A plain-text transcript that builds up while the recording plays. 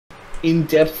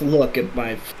in-depth look at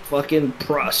my fucking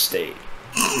prostate.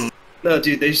 No,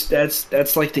 dude,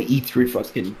 that's like the E3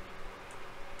 fucking.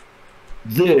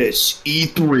 This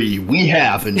E3, we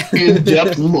have an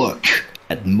in-depth look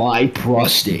at my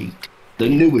prostate. The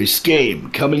newest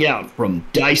game coming out from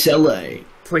Dice LA.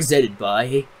 Presented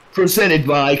by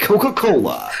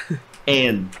Coca-Cola.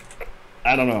 And,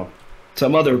 I don't know,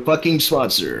 some other fucking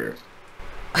sponsor.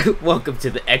 Welcome to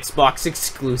the Xbox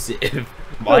exclusive.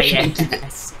 My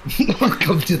ass.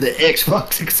 Welcome to the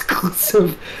Xbox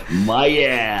exclusive. My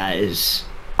ass.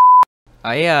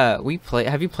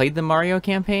 Have you played the Mario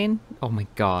campaign? Oh my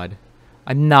god.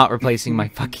 I'm not replacing my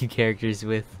fucking characters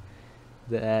with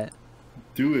that.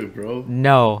 Do it, bro.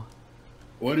 No.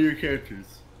 What are your characters?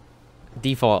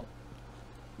 Default.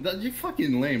 You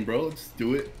fucking lame, bro. Just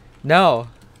do it. No.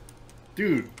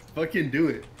 Dude, fucking do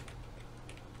it.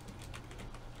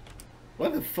 Why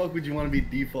the fuck would you want to be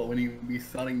default when you can be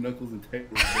Sonic, Knuckles, and Tails,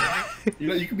 bro? You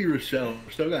know, you could be Rochelle.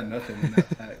 Rochelle got nothing in that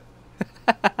pack.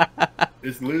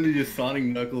 It's literally just Sonic,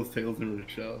 Knuckles, Tails, and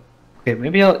Rochelle. Okay,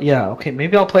 maybe I'll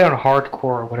play on hardcore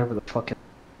or whatever the fucking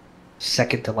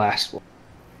second to last one.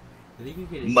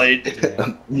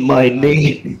 My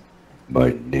name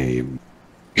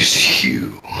is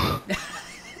Hugh.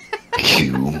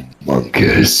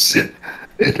 Humongous.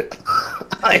 And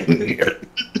I'm here.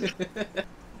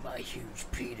 My huge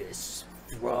penis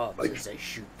throbs as I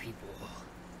shoot people.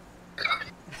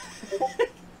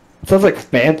 Sounds like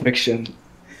fan fiction.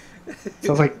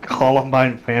 Sounds like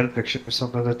Columbine fan fiction or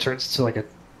something that turns into like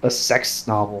a sex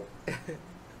novel.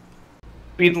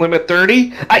 Speed limit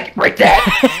 30? I can break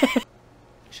that!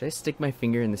 Should I stick my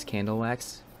finger in this candle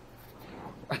wax?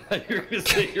 You're gonna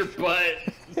say your butt.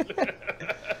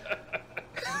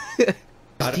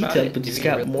 It's detailed, but he's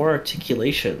got more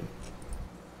articulation.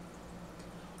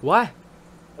 What?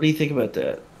 What do you think about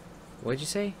that? What'd you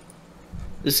say?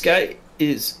 This guy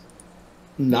is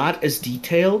not as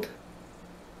detailed.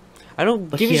 I don't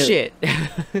But give a he has- shit.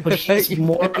 But he's You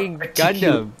more fucking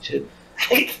Gundam. articulation.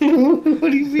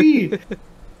 What do you mean?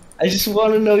 I just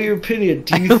want to know your opinion.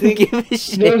 Do you don't think? give a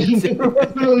shit.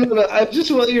 No. I just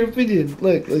want your opinion.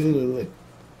 Look. Go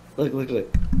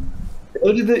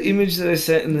to the image that I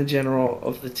sent in the general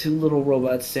of the two little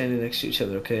robots standing next to each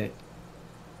other. Okay.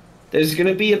 There's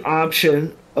gonna be an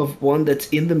option of one that's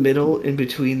in the middle, in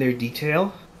between their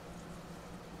detail.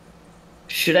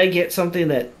 Should I get something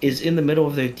that is in the middle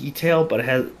of their detail, but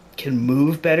can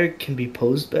move better, can be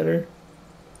posed better?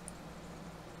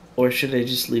 Or should I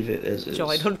just leave it as is? Joe,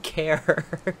 I don't care.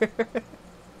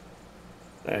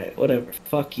 Alright, whatever.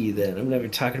 Fuck you then. I'm never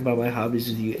talking about my hobbies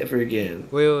with you ever again.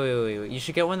 Wait. You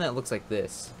should get one that looks like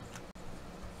this.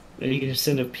 Are you gonna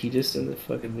send a penis in the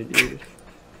fucking video?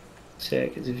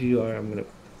 Check, because if you are, I'm gonna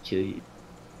kill you.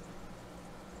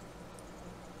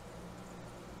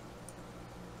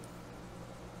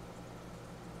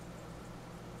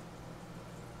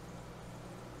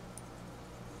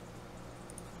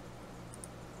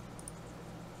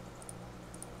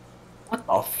 What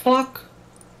the fuck?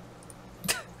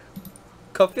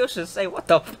 Confucius should say, what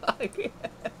the fuck?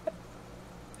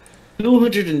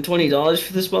 $220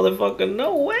 for this motherfucker?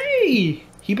 No way!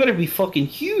 He better be fucking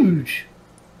huge.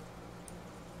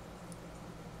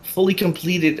 Fully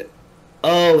completed.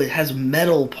 Oh, it has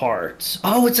metal parts.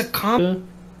 Oh, it's a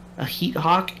heat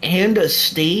hawk and a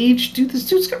stage? Dude, this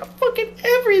dude's got fucking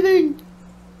everything.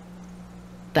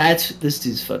 This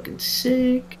dude's fucking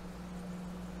sick.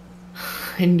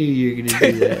 I knew you were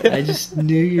gonna do that. I just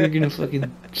knew you were gonna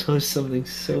fucking post something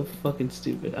so fucking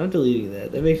stupid. I'm deleting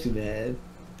that. That makes me mad.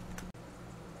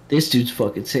 This dude's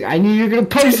fucking sick. I knew you were gonna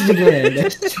post it again. I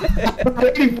was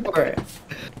waiting for it.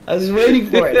 I was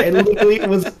waiting for it. And literally it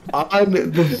was on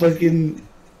the fucking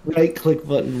right click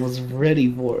button, was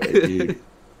ready for it, dude.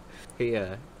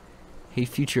 Hey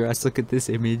future us, look at this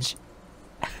image.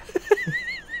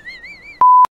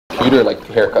 Computer like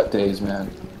haircut days,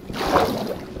 man.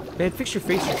 Man, fix your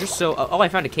face, you're just so... Oh, I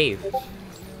found a cave.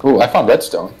 Ooh, I found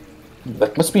redstone.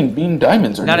 That must be being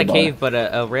diamonds or Not a nearby. cave, but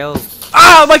a rail...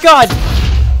 Oh my god!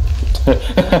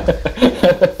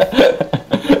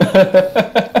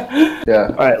 Yeah.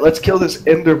 Alright, let's kill this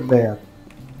Enderman.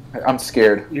 I'm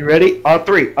scared. You ready? On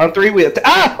three. On three, we have to...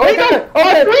 Ah! Oh, you got it!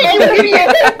 On three!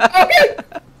 Okay!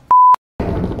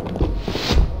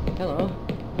 Hello.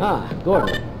 Ah,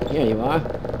 Gordon. Here you are.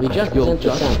 We just sent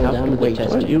the sample down to the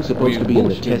test chamber. You're supposed to be in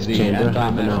the test chamber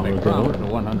half an hour ago.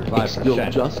 You'll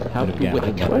just have to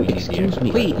wait. Excuse me.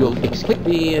 Please,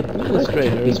 the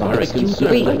administrator is very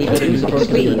concerned. Let me get you supposed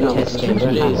to be in the test chamber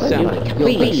half an hour.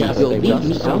 Please, you'll leave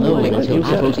me alone. You're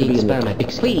supposed to be in the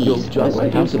please. You're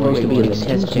supposed to be in the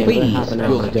test chamber half an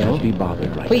hour ago. Be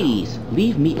bothered right please,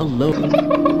 leave me alone.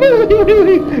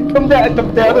 Come down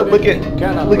and look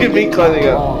at me climbing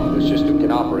up. The system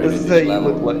can operate This at is this how you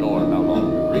level. look like. Nor how long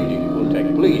the reading will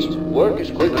take. Please work as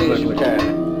quickly as you can.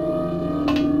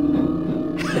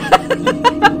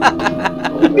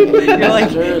 You're like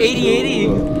 80-80.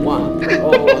 1.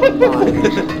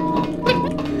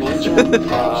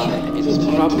 It's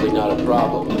probably not a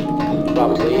problem.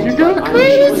 Probably. You're going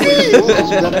crazy!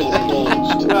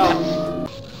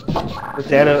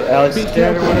 Dano, Alex,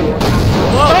 Dano, whatever.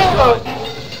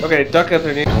 Whoa! Okay, duck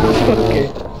underneath. Okay.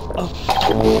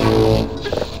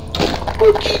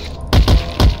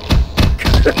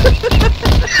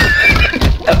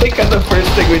 I think the first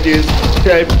thing we do is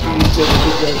try and beat each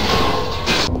other.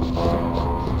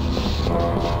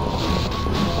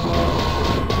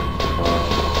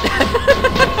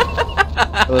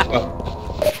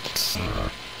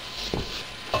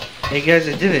 Hey guys, I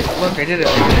did it! Look, I did it!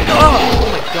 Oh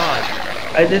my god!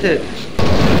 I did it!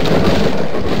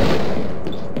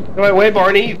 Get my way,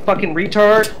 Barney, you fucking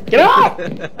retard! Get off!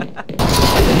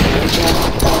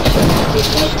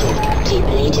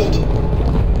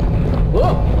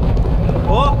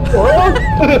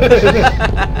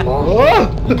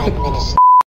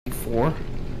 Four.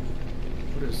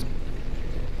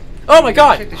 Oh my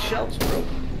god! Check the shelves, bro.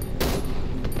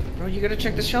 Bro, you gotta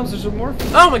check the shelves. There's more.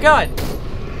 Oh my god!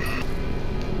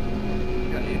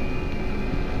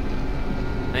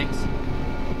 Thanks.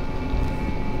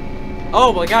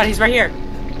 Oh my god, he's right here!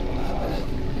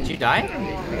 Did you die?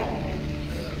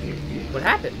 What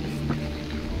happened?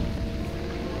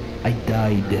 I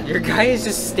died. Your guy is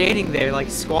just standing there, like,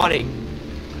 squatting.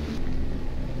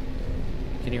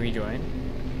 Can you rejoin?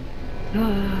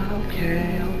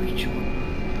 Okay, I'll rejoin.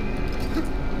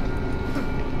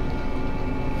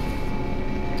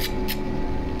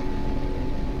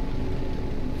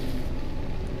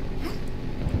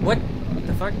 What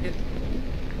the fuck?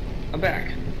 I'm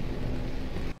back.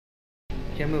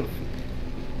 Can't move.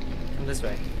 Come this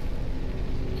way.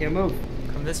 Can't move.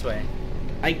 Come this way.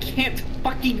 I can't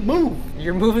fucking move!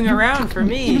 You're moving around for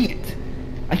me! Idiot.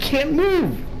 I can't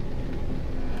move!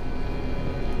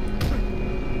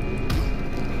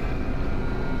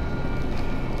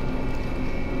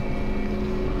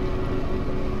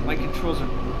 My controls are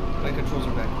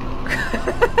back.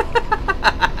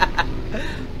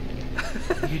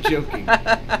 Are you joking?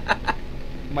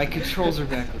 My controls are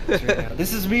backwards right now.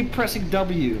 This is me pressing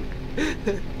W.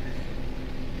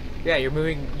 Yeah, you're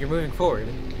moving forward.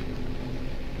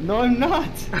 No, I'm not.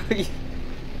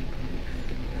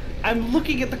 I'm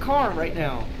looking at the car right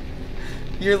now.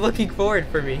 You're looking forward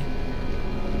for me.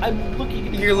 I'm looking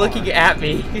at the You're car. looking at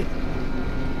me.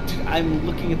 Dude, I'm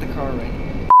looking at the car right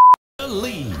now.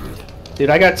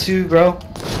 Dude, I got 2, bro.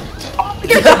 What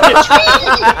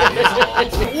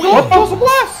was a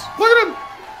blast? Look at him!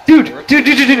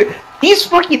 Dude. These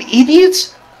fucking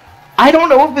idiots. I don't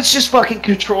know if it's just fucking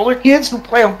controller kids who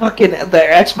play on fucking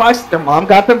their Xbox that their mom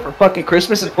got them for fucking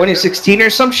Christmas in 2016 or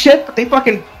some shit, but they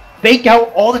fucking fake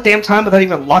out all the damn time without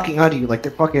even locking onto you like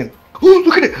they're fucking. Oh,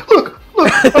 look at it! Look!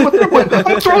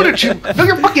 I'm throwing at you! No,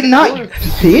 you're fucking not, you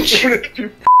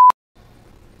bitch!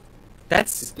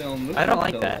 That's. I don't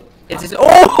like that. It's just.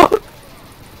 Oh!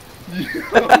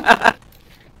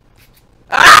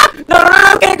 Ah! No!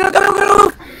 Okay, go!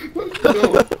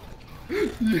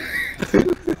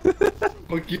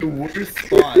 Fucking worst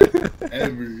spot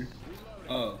ever.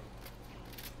 Oh.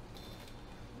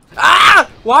 Ah!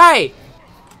 Why?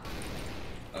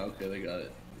 Okay, they got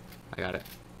it. I got it.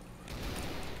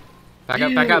 Back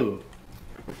up. Ew.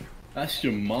 That's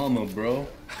your mama, bro.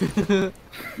 Look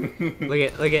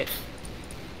at.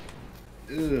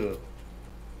 Ew.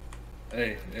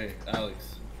 Hey,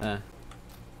 Alex.